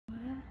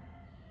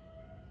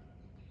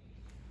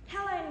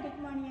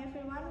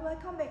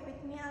welcome back with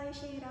me,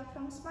 Syahirah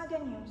from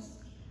Smaga News.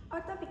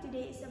 Our topic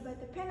today is about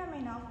the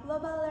phenomenon of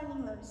global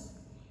learning loss.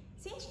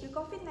 Since the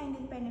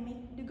COVID-19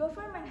 pandemic, the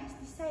government has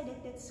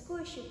decided that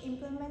schools should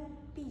implement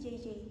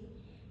PJJ.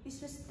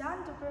 This was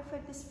done to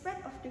prevent the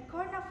spread of the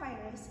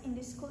coronavirus in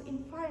the school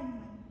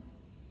environment.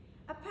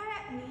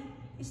 Apparently,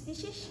 this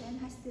decision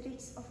has the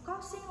risk of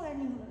causing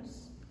learning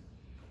loss.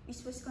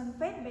 This was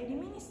conveyed by the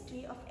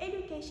Ministry of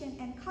Education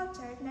and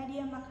Culture,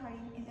 Nadia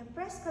Makarim, in a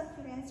press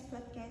conference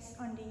broadcast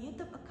on the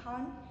YouTube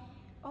account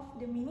of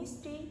the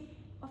Ministry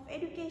of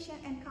Education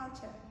and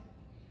Culture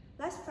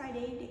last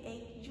Friday, the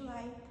 8th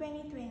July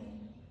 2020.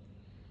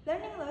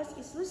 Learning loss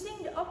is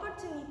losing the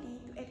opportunity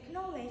to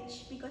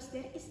acknowledge because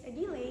there is a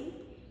delay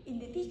in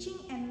the teaching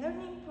and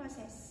learning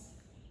process.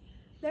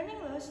 Learning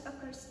loss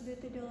occurs due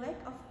to the lack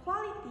of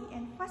quality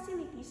and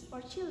facilities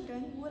for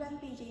children who run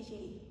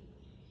PJJ,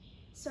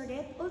 so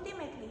that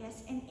ultimately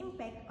has an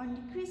impact on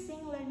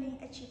decreasing learning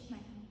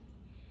achievement.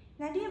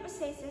 Nadia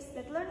assesses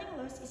that learning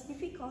loss is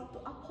difficult to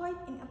avoid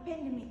in a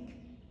pandemic.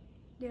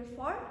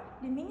 Therefore,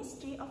 the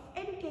Ministry of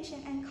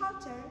Education and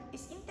Culture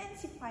is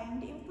intensifying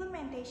the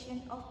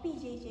implementation of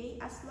PJJ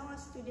as long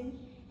as students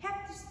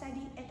have to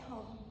study at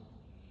home.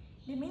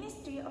 The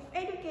Ministry of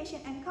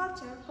Education and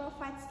Culture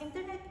provides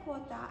internet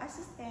quota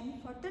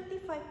assistance for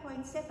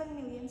 35.7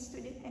 million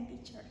students and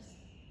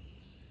teachers.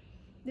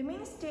 The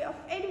Ministry of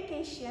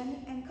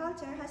Education and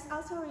Culture has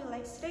also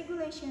relaxed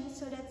regulations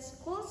so that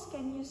schools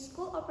can use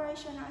school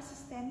operational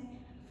assistance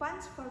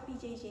funds for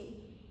PJJ.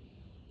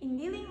 In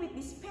dealing with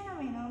this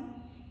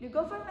phenomenon, the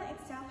government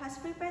itself has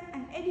prepared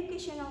an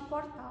educational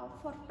portal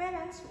for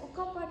parents who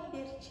accompany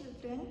their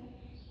children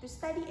to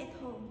study at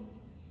home.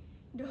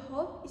 The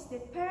hope is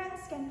that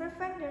parents can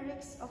prevent the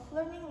risk of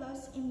learning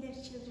loss in their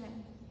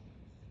children.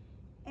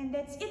 And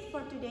that's it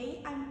for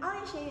today. I'm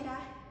Syahirah.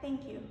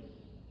 Thank you.